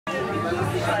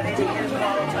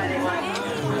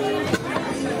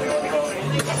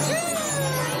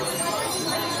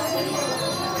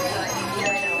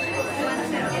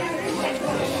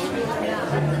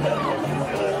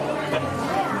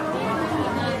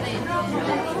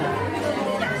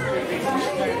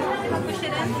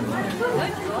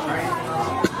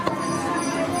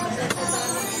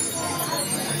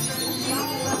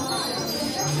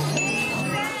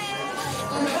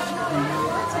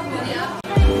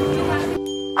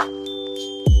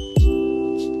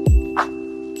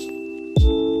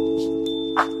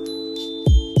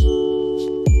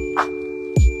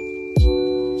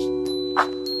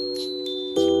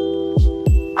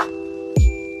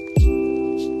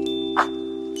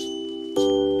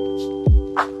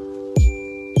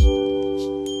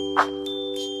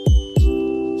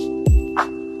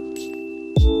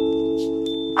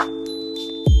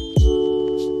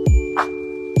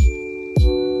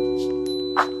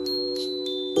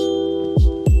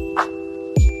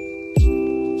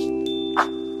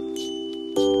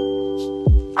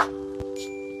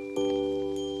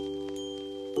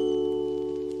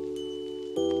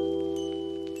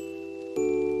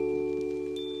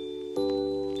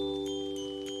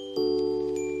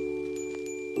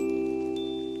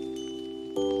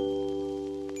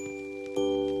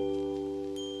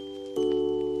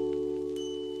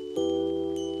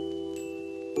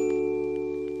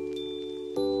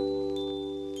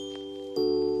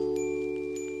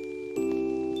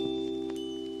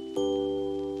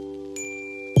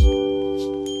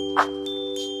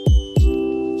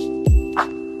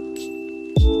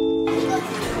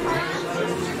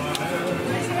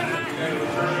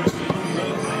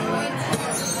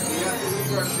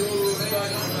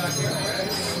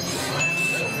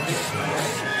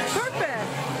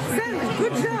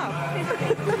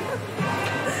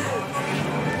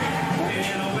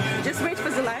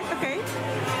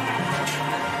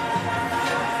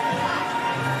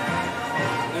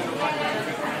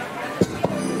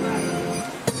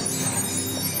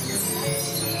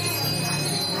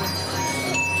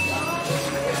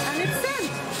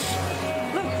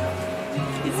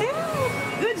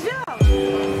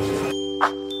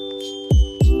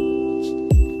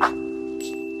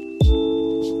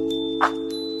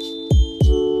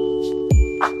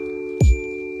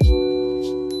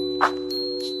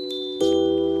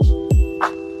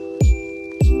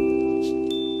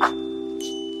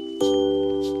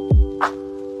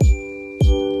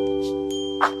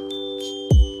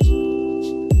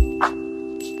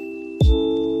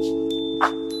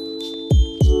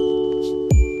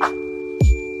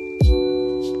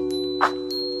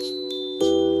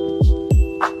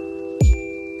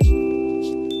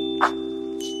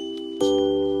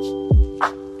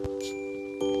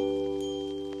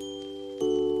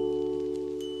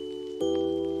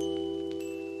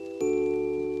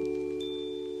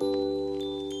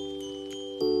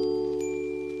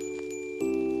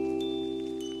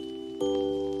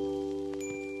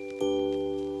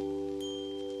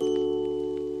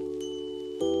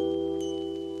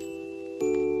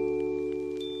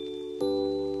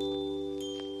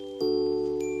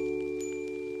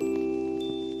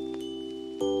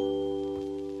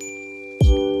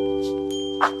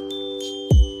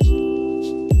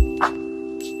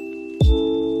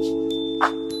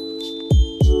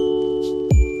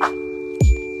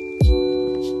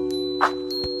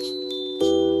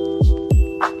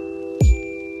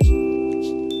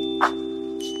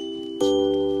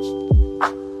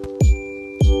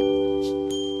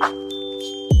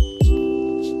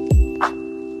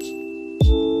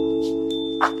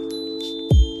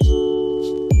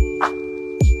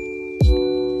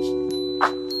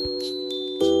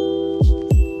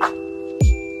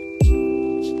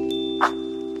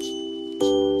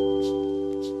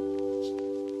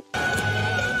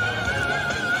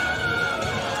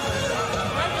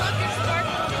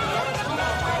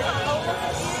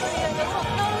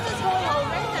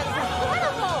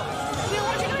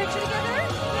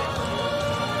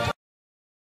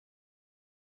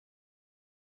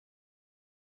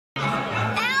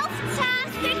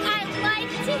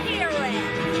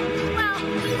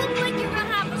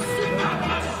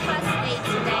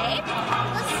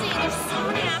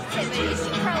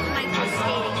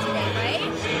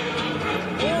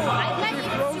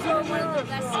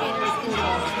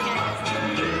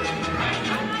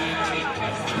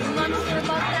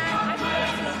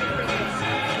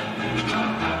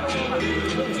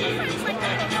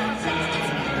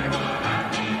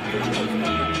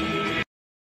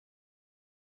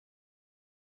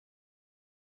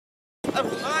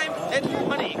of time and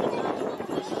money.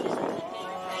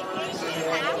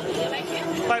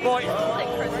 Bye,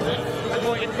 boy.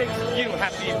 Boy, it makes you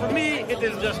happy. For me, it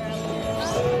is just...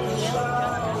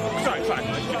 Sorry, I'm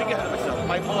getting ahead of myself.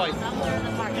 My boy,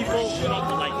 people do not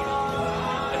like you.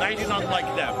 And I do not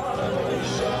like them.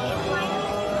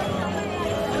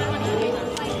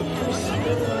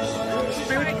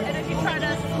 Spirit? And if you try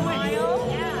to smile?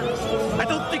 I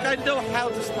don't think I know how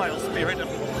to smile, Spirit.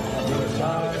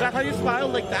 Is that how you smile,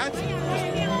 like that?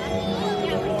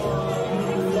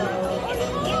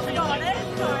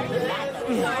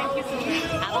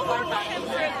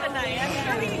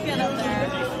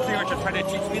 Spirit are trying to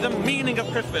teach me the meaning of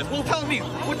Christmas. Well, tell me,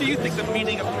 what do you think the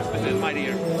meaning of Christmas is, my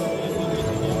dear?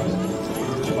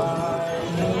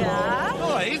 Yeah?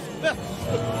 Toys?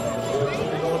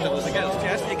 What that was against,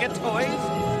 yes? You get toys?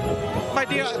 My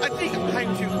dear, I think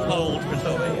I'm too old for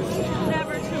toys.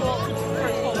 Never too old for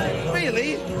toys.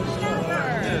 Really? Never.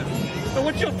 Yeah. But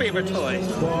what's your favorite toy?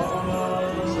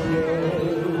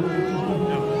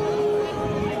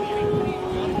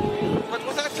 What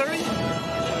was that, sorry?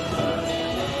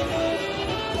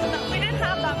 We didn't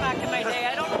have that back in my day.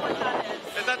 I don't know what that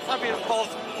is. That probably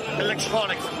involves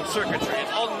electronics and circuitry.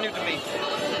 It's all new to me.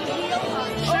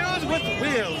 Shoes with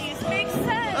wheels. Makes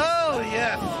sense. Oh,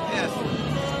 yes, yes.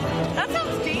 That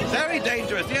sounds dangerous. Very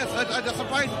dangerous, yes. I'm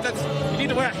surprised that you need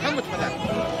to wear a helmet for that.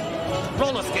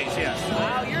 Roller skates, yes.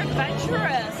 Wow, you're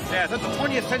adventurous. Yes, that's a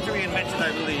 20th century invention,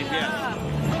 I believe, yes.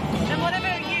 And what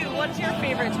about you? What's your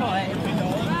favorite toy?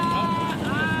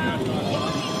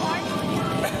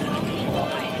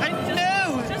 I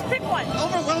know! Just pick one.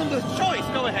 Overwhelmed with choice.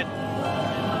 Go ahead.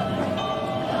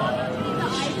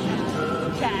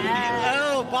 Yeah.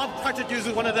 Oh, Bob Cratchit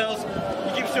uses one of those.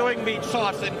 He keeps showing me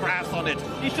charts and graphs on it.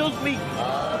 He shows me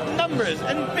numbers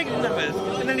and big numbers.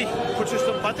 And then he pushes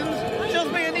some buttons,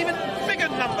 shows me an even bigger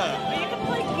number. But you can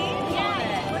play games on it.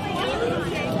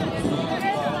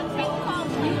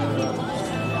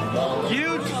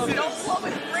 YouTube. Don't blow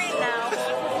his brain now.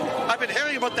 I've been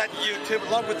hearing about that YouTube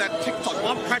along with that TikTok.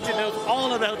 Bob Cratchit knows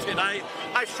all about it.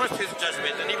 I trust his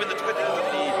judgment, and even the Twitter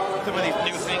with some of these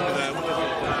new things. What is it?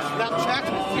 Snapchat?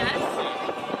 Yes.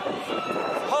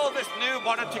 All this new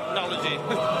modern technology.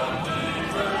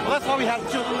 Well, that's why we have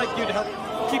children like you to help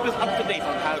keep us up to date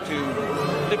on how to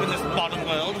live in this modern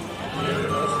world.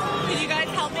 Can you guys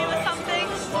help me with something?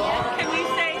 Can we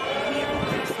say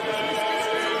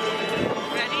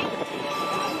ready?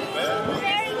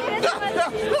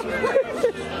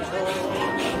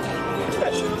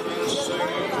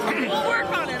 We'll work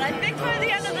on it. I think by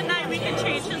the end of the night we can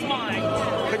change his mind.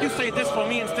 Could you say this for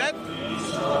me instead?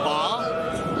 Bah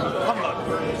humbug.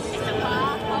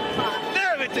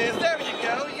 There it is. There you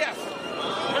go. Yes.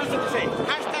 What does it say?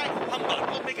 Hashtag humbug.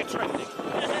 We'll make it trending.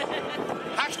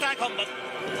 Hashtag humbug.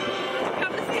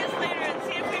 Come to see us later and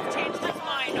see if we've changed his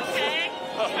mind, okay?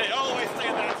 Oh, they always say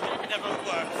that. It never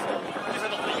works. These are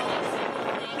the things.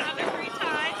 Have a great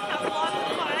time. Have lots of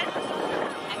fun.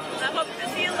 I hope to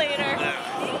see you later.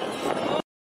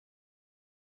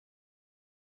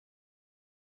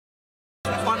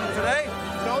 Fun today?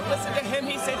 Don't listen to him,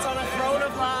 he sits on a throne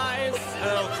of lies.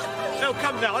 No,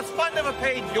 come now. It's fun never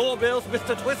paid your bills,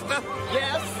 Mr. Twister.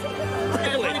 Yes,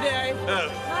 Really? every day. Oh.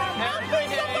 Every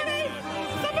day.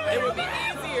 It would be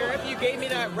easier if you gave me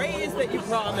that raise that you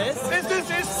promised. This is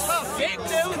tough. You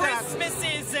know that.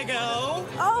 Christmases ago.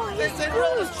 Oh, The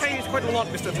world has changed quite a lot,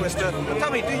 Mr. Twister.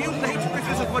 Tell me, do you hate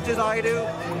Christmas as much as I do?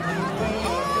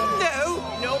 No.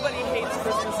 Nobody hates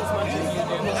Christmas as much as you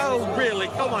do. Oh, really?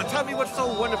 Come on, tell me what's so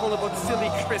wonderful about silly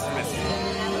Christmas.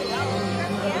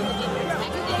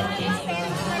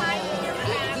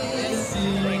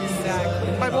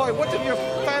 Exactly. My boy, what if your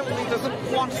family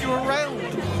doesn't want you around?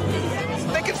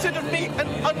 They consider me an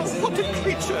unwanted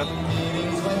creature.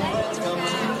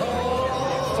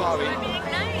 Sorry.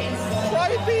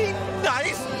 Try being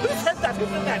nice? Who said that? Who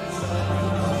said that?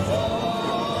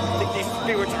 I think these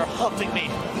spirits are haunting me.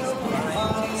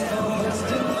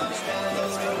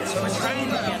 We're trying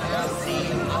to get her.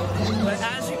 But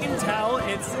as you can tell,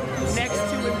 it's next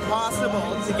to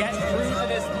impossible to get through to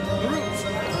this brute.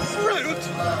 Fruit?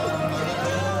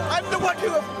 I'm the one who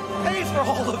pays for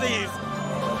all of these.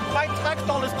 My tax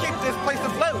dollars keep this place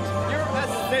afloat. Your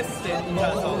assistant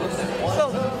does all of that.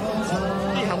 So,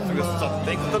 he helps me with some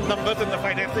things, the numbers and the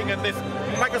financing and this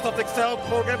Microsoft Excel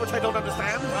program, which I don't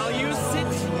understand. While you sit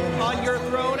on your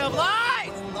throne of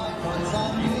lies!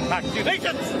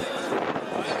 Accusations!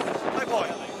 My boy,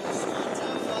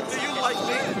 do you like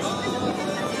me?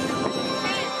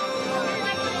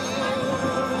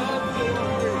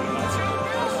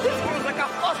 This feels like a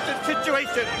hostage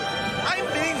situation. I'm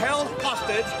being held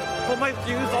hostage for my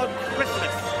views on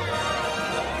Christmas.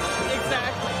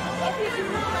 Exactly.